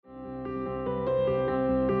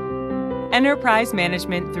Enterprise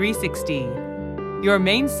Management 360, your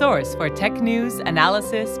main source for tech news,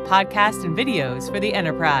 analysis, podcasts, and videos for the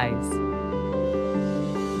enterprise.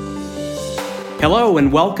 Hello,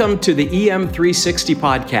 and welcome to the EM360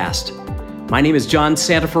 podcast. My name is John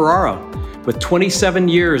Santaferraro. With 27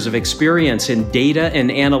 years of experience in data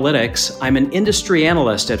and analytics, I'm an industry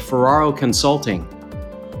analyst at Ferraro Consulting.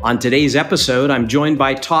 On today's episode, I'm joined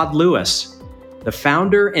by Todd Lewis, the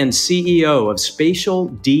founder and CEO of Spatial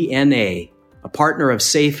DNA, a partner of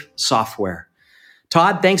Safe Software.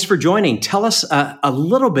 Todd, thanks for joining. Tell us a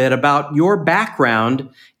little bit about your background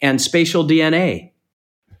and Spatial DNA.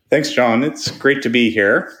 Thanks, John. It's great to be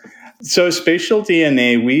here. So Spatial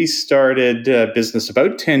DNA, we started business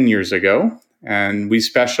about 10 years ago, and we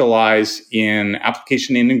specialize in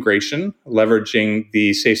application integration, leveraging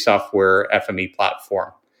the Safe Software FME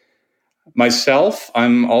platform. Myself,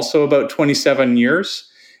 I'm also about 27 years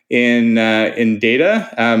in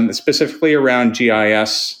data, specifically around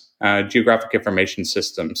GIS, Geographic Information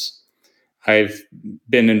Systems. I've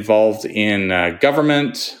been involved in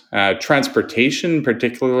government, transportation,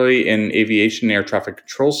 particularly in aviation air traffic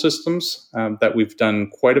control systems that we've done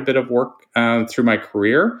quite a bit of work through my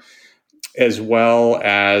career, as well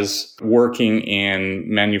as working in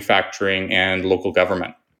manufacturing and local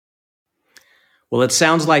government. Well, it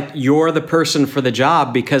sounds like you're the person for the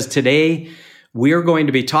job, because today we're going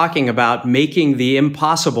to be talking about making the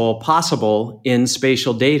impossible possible in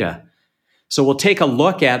spatial data. So we'll take a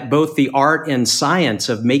look at both the art and science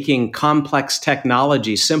of making complex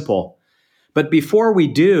technology simple. But before we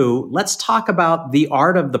do, let's talk about the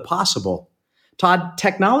art of the possible. Todd,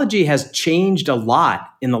 technology has changed a lot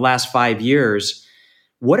in the last 5 years.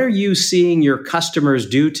 What are you seeing your customers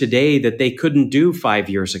do today that they couldn't do 5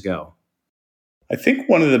 years ago? I think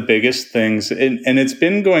one of the biggest things, and it's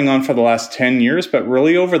been going on for the last 10 years, but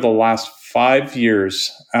really over the last 5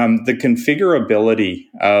 years, the configurability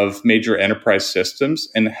of major enterprise systems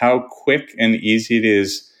and how quick and easy it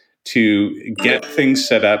is to get things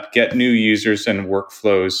set up, get new users and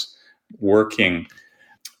workflows working.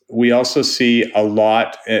 We also see a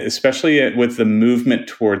lot, especially with the movement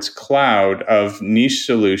towards cloud, of niche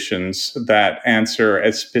solutions that answer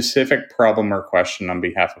a specific problem or question on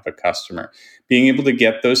behalf of a customer. Being able to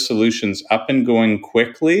get those solutions up and going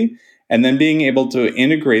quickly, and then being able to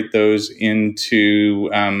integrate those into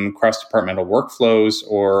cross-departmental workflows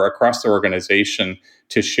or across the organization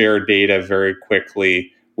to share data very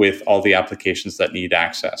quickly with all the applications that need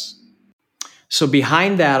access. So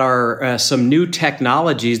behind that are some new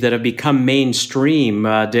technologies that have become mainstream.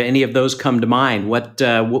 Do any of those come to mind? What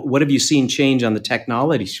have you seen change on the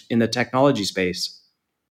technology space?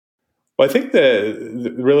 Well, I think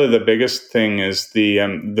really the biggest thing is the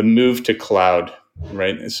move to cloud,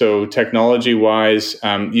 right? So technology-wise,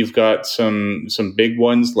 you've got some big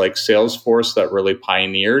ones like Salesforce that really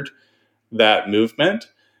pioneered that movement.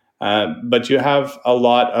 But you have a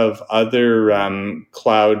lot of other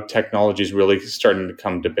cloud technologies really starting to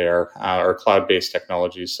come to bear, or cloud-based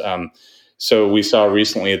technologies. So we saw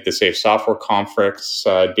recently at the Safe Software Conference,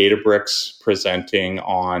 Databricks presenting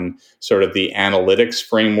on sort of the analytics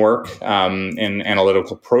framework and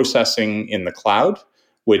analytical processing in the cloud,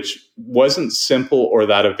 which wasn't simple or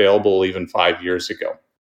that available even 5 years ago.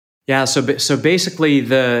 Yeah, so basically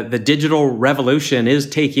the digital revolution is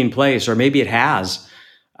taking place, or maybe it has.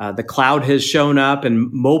 The cloud has shown up,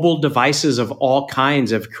 and mobile devices of all kinds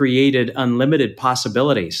have created unlimited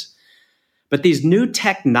possibilities. But these new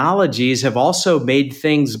technologies have also made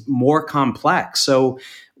things more complex. So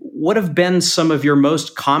what have been some of your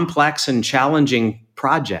most complex and challenging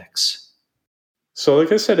projects? So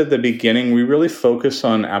like I said at the beginning, we really focus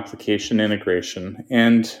on application integration.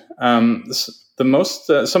 And some of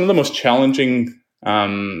the most challenging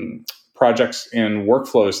projects and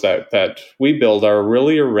workflows that we build are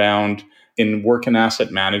really around in work and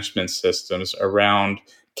asset management systems, around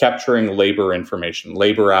capturing labor information,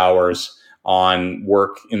 labor hours on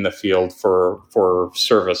work in the field for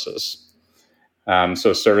services.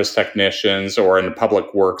 So service technicians, or in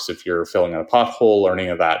public works, if you're filling in a pothole or any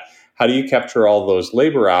of that. How do you capture all those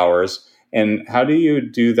labor hours? And how do you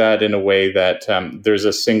do that in a way that there's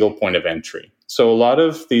a single point of entry? So a lot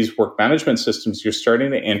of these work management systems, you're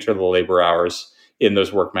starting to enter the labor hours in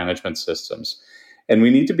those work management systems. And we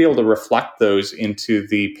need to be able to reflect those into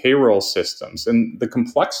the payroll systems. And the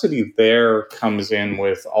complexity there comes in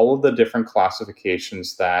with all of the different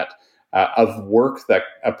classifications that of work that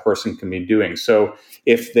a person can be doing. So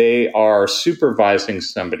if they are supervising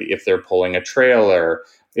somebody, if they're pulling a trailer,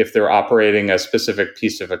 if they're operating a specific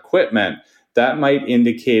piece of equipment, that might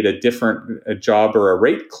indicate a different job or a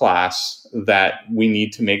rate class that we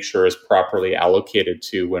need to make sure is properly allocated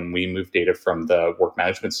to when we move data from the work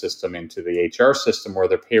management system into the HR system where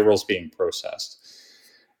their payroll's being processed.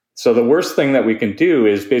 So the worst thing that we can do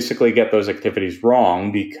is basically get those activities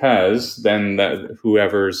wrong, because then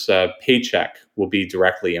whoever's paycheck will be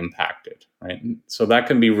directly impacted, right? So that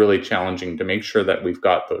can be really challenging to make sure that we've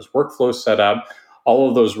got those workflows set up, all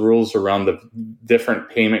of those rules around the different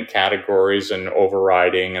payment categories and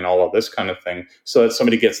overriding and all of this kind of thing, so that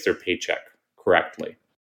somebody gets their paycheck correctly.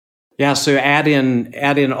 Yeah, so add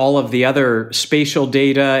in all of the other spatial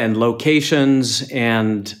data and locations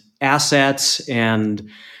and assets and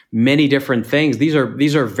many different things. These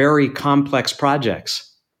are very complex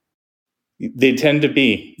projects. They tend to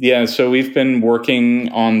be. Yeah, so we've been working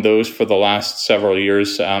on those for the last several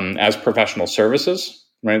years as professional services,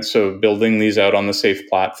 right? So building these out on the SAFE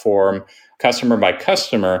platform, customer by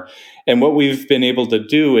customer. And what we've been able to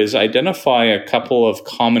do is identify a couple of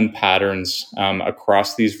common patterns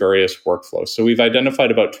across these various workflows. So we've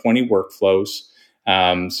identified about 20 workflows.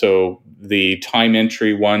 So the time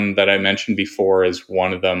entry one that I mentioned before is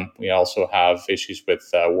one of them. We also have issues with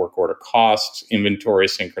work order costs, inventory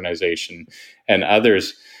synchronization, and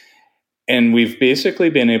others. And we've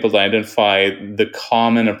basically been able to identify the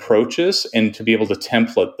common approaches and to be able to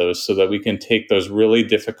template those so that we can take those really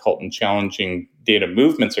difficult and challenging data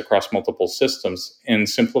movements across multiple systems and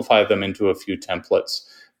simplify them into a few templates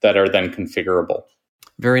that are then configurable.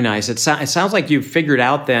 Very nice. It sounds like you've figured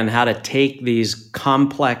out then how to take these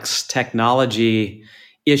complex technology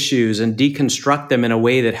issues and deconstruct them in a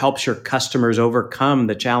way that helps your customers overcome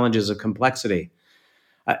the challenges of complexity.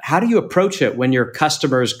 How do you approach it when your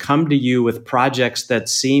customers come to you with projects that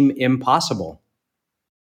seem impossible?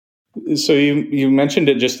 So you mentioned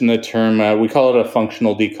it just in the term, we call it a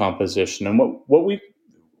functional decomposition. And what we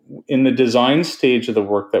in the design stage of the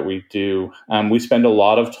work that we do, we spend a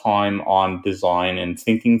lot of time on design and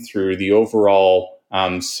thinking through the overall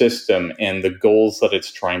system and the goals that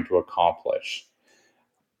it's trying to accomplish.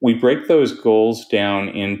 We break those goals down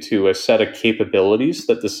into a set of capabilities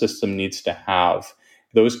that the system needs to have.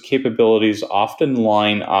 Those capabilities often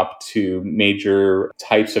line up to major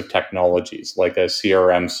types of technologies, like a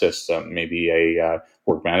CRM system, maybe a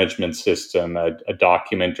work management system, a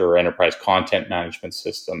document or enterprise content management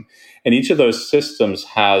system. And each of those systems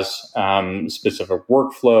has specific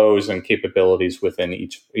workflows and capabilities within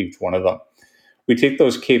each one of them. We take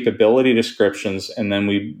those capability descriptions and then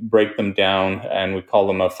we break them down, and we call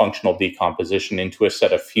them a functional decomposition, into a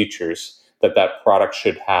set of features that product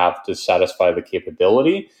should have to satisfy the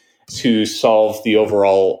capability to solve the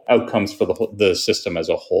overall outcomes for the system as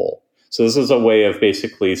a whole. So this is a way of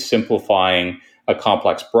basically simplifying a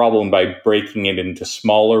complex problem by breaking it into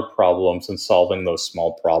smaller problems and solving those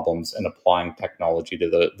small problems and applying technology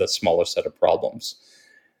to the smaller set of problems.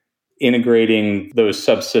 Integrating those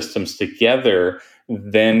subsystems together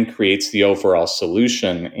then creates the overall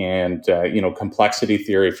solution. And complexity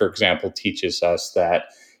theory, for example, teaches us that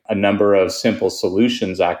a number of simple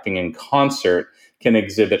solutions acting in concert can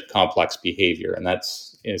exhibit complex behavior. And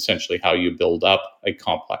that's essentially how you build up a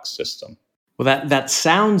complex system. Well, that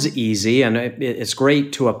sounds easy, and it's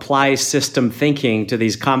great to apply system thinking to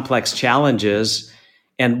these complex challenges.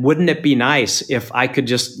 And wouldn't it be nice if I could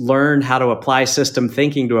just learn how to apply system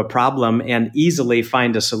thinking to a problem and easily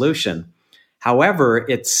find a solution? However,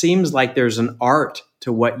 it seems like there's an art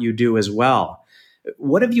to what you do as well.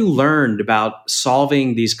 What have you learned about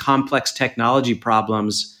solving these complex technology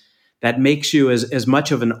problems that makes you as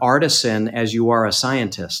much of an artisan as you are a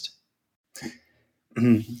scientist?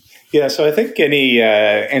 Yeah, so I think any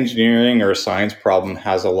engineering or science problem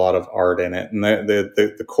has a lot of art in it. And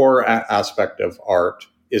the core aspect of art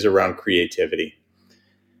is around creativity.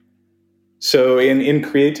 So in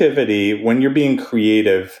creativity, when you're being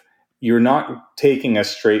creative, you're not taking a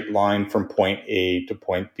straight line from point A to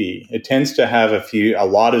point B. It tends to have a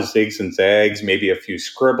lot of zigs and zags, maybe a few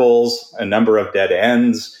scribbles, a number of dead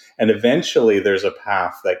ends, and eventually there's a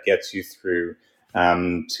path that gets you through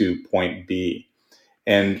to point B.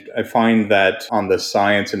 And I find that on the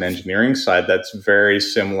science and engineering side, that's very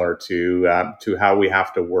similar to how we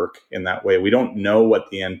have to work in that way. We don't know what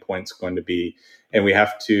the endpoint's going to be. And we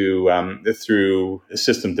have to, through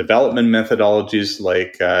system development methodologies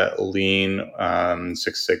like Lean,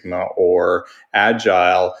 Six Sigma, or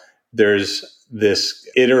Agile, there's this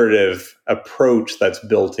iterative approach that's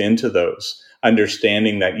built into those,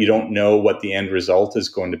 understanding that you don't know what the end result is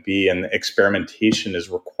going to be, and experimentation is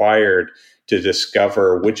required to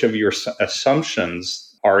discover which of your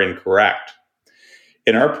assumptions are incorrect.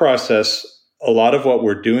 In our process, a lot of what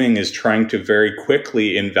we're doing is trying to very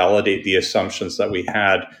quickly invalidate the assumptions that we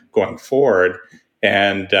had going forward.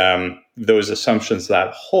 And those assumptions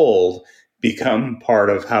that hold become part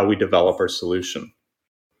of how we develop our solution.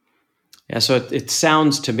 Yeah, so it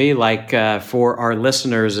sounds to me like for our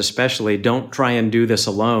listeners especially, don't try and do this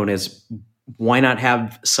alone. Why not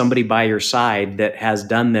have somebody by your side that has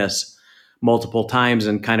done this multiple times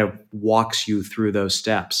and kind of walks you through those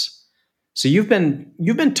steps? So you've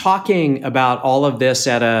been talking about all of this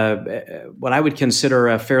at what I would consider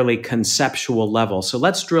a fairly conceptual level. So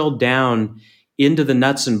let's drill down into the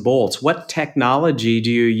nuts and bolts. What technology do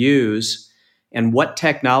you use, and what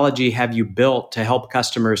technology have you built to help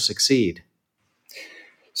customers succeed?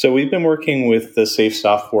 So we've been working with the Safe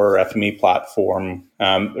Software FME platform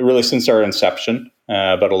really since our inception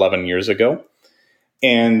about 11 years ago.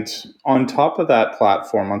 And on top of that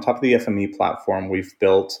platform, on top of the FME platform, we've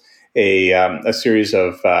built a series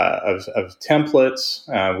of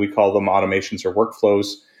templates. We call them automations or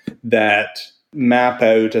workflows that map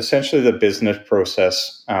out essentially the business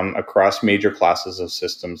process across major classes of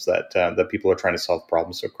systems that people are trying to solve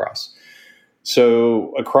problems across.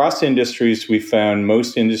 So across industries, we found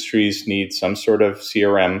most industries need some sort of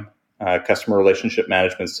CRM, customer relationship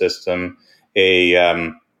management system, a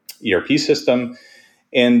ERP system.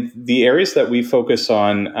 And the areas that we focus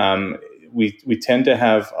on, we tend to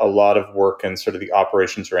have a lot of work in sort of the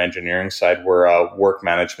operations or engineering side where a work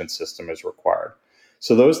management system is required.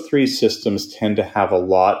 So those three systems tend to have a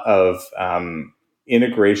lot of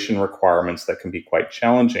integration requirements that can be quite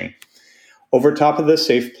challenging. Over top of the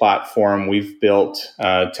SAFE platform, we've built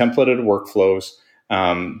templated workflows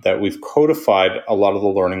that we've codified a lot of the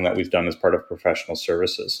learning that we've done as part of professional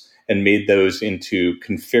services and made those into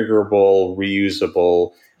configurable,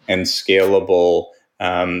 reusable, and scalable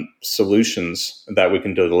solutions that we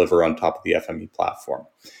can deliver on top of the FME platform.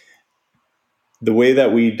 The way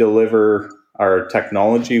that we deliver our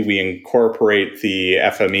technology, we incorporate the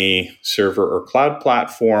FME server or cloud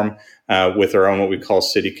platform with our own what we call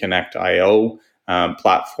CityConnect.io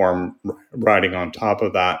platform riding on top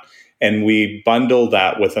of that. And we bundle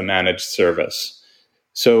that with a managed service.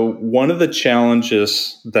 So one of the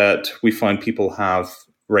challenges that we find people have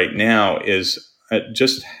right now is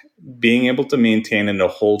just being able to maintain and to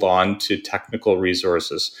hold on to technical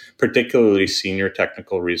resources, particularly senior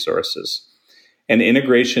technical resources. And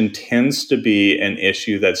integration tends to be an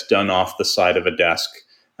issue that's done off the side of a desk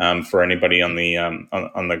for anybody on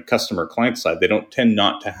the customer client side. They don't tend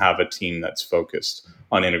not to have a team that's focused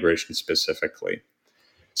on integration specifically.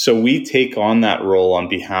 So we take on that role on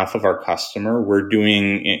behalf of our customer. We're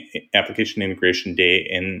doing application integration day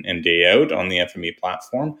in and day out on the FME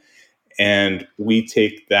platform. And we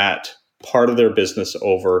take that part of their business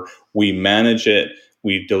over. We manage it,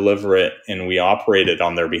 we deliver it, and we operate it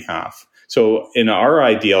on their behalf. So in our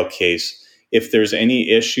ideal case, if there's any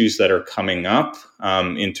issues that are coming up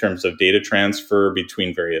in terms of data transfer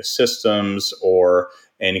between various systems or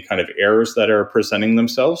any kind of errors that are presenting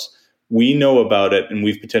themselves, we know about it and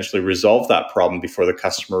we've potentially resolved that problem before the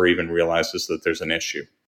customer even realizes that there's an issue.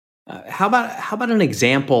 How about an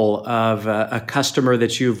example of a customer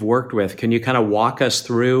that you've worked with? Can you kind of walk us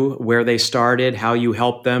through where they started, how you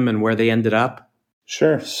helped them, and where they ended up?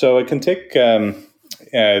 Sure. So I can take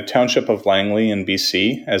Township of Langley in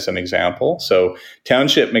BC as an example. So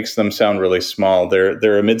Township makes them sound really small.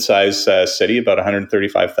 They're a mid-sized city, about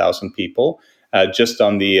 135,000 people, just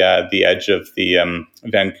on the edge of the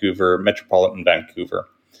metropolitan Vancouver.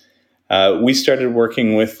 We started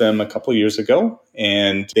working with them a couple of years ago,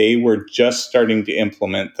 and they were just starting to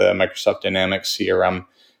implement the Microsoft Dynamics CRM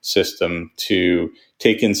system to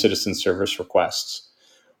take in citizen service requests.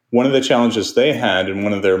 One of the challenges they had, and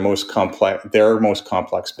one of their most complex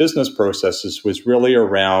business processes, was really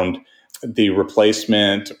around the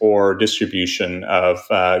replacement or distribution of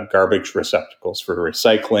garbage receptacles for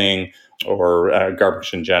recycling or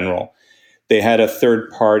garbage in general. They had a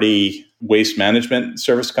third-party waste management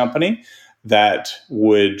service company that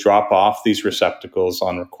would drop off these receptacles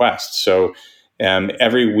on request. So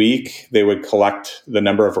every week, they would collect the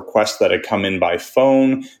number of requests that had come in by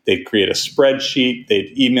phone. They'd create a spreadsheet.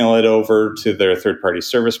 They'd email it over to their third-party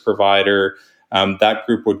service provider. That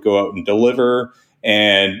group would go out and deliver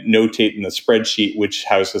and notate in the spreadsheet which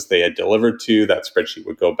houses they had delivered to. That spreadsheet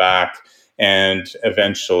would go back, and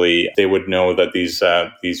eventually they would know that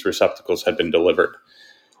these receptacles had been delivered.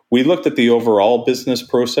 We looked at the overall business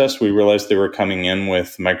process. We realized they were coming in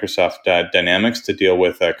with Microsoft Dynamics to deal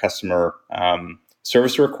with customer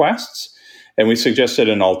service requests. And we suggested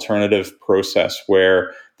an alternative process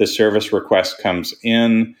where the service request comes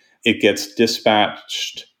in, it gets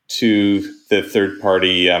dispatched to the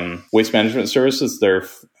third-party waste management services,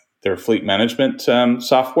 their fleet management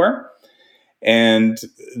software. And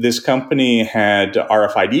this company had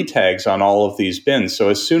RFID tags on all of these bins. So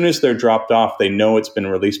as soon as they're dropped off, they know it's been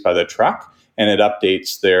released by the truck, and it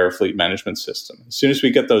updates their fleet management system. As soon as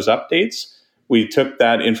we get those updates, we took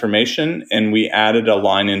that information and we added a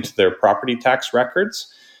line into their property tax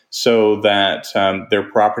records so that their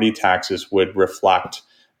property taxes would reflect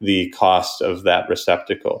the cost of that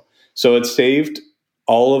receptacle. So it saved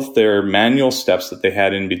all of their manual steps that they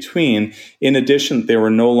had in between. In addition, they were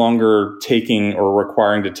no longer taking or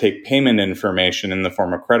requiring to take payment information in the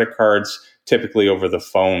form of credit cards, typically over the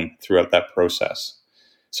phone throughout that process.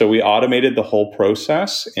 So we automated the whole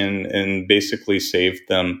process and basically saved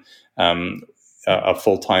them a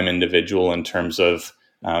full-time individual in terms of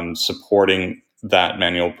supporting that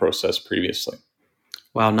manual process previously.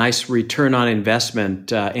 Wow, nice return on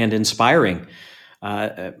investment and inspiring.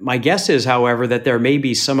 My guess is, however, that there may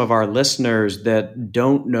be some of our listeners that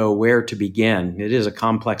don't know where to begin. It is a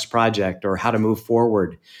complex project, or how to move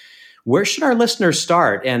forward. Where should our listeners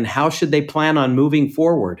start, and how should they plan on moving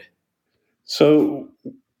forward? So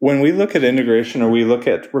when we look at integration, or we look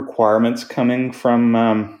at requirements coming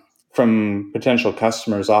from potential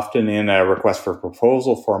customers, often in a request for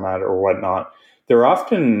proposal format or whatnot, they're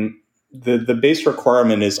often, the base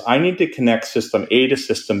requirement is, I need to connect system A to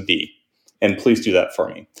system B. And please do that for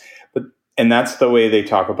me. And that's the way they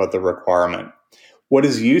talk about the requirement. What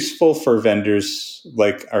is useful for vendors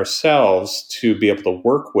like ourselves to be able to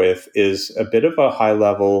work with is a bit of a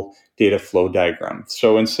high-level data flow diagram.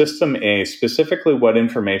 So in System A, specifically, what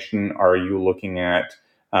information are you looking at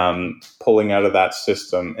pulling out of that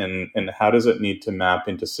system, and how does it need to map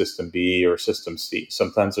into System B or System C?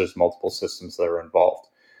 Sometimes there's multiple systems that are involved.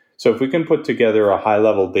 So if we can put together a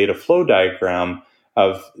high-level data flow diagram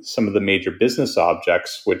of some of the major business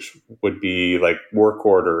objects, which would be like work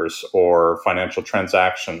orders or financial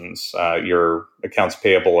transactions, your accounts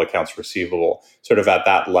payable, accounts receivable, sort of at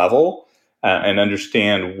that level, and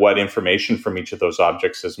understand what information from each of those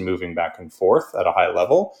objects is moving back and forth at a high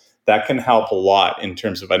level, that can help a lot in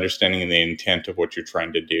terms of understanding the intent of what you're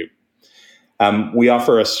trying to do. We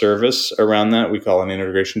offer a service around that we call an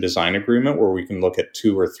integration design agreement, where we can look at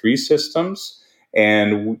 2 or 3 systems.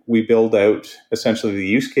 And we build out essentially the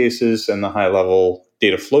use cases and the high-level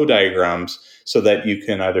data flow diagrams so that you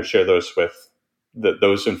can either share those with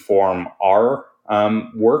those inform our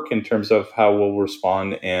work in terms of how we'll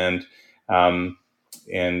respond and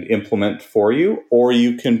implement for you, or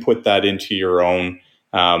you can put that into your own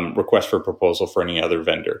request for proposal for any other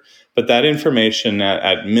vendor. But that information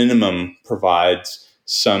at minimum provides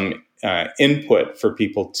some input for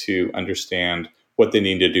people to understand what they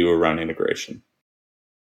need to do around integration.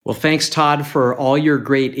 Well, thanks, Todd, for all your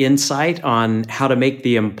great insight on how to make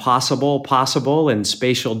the impossible possible in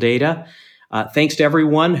spatial data. Thanks to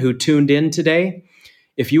everyone who tuned in today.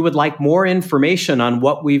 If you would like more information on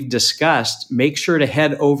what we've discussed, make sure to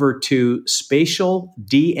head over to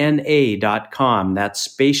spatialdna.com. That's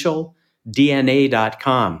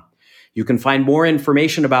spatialdna.com. You can find more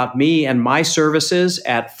information about me and my services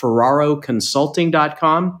at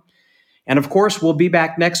ferraroconsulting.com. And of course, we'll be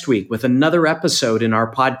back next week with another episode in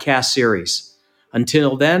our podcast series.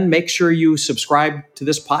 Until then, make sure you subscribe to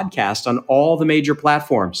this podcast on all the major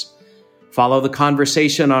platforms. Follow the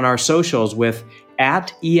conversation on our socials with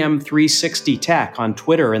 @EM360Tech on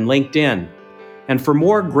Twitter and LinkedIn. And for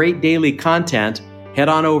more great daily content, head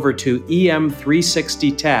on over to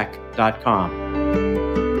em360tech.com.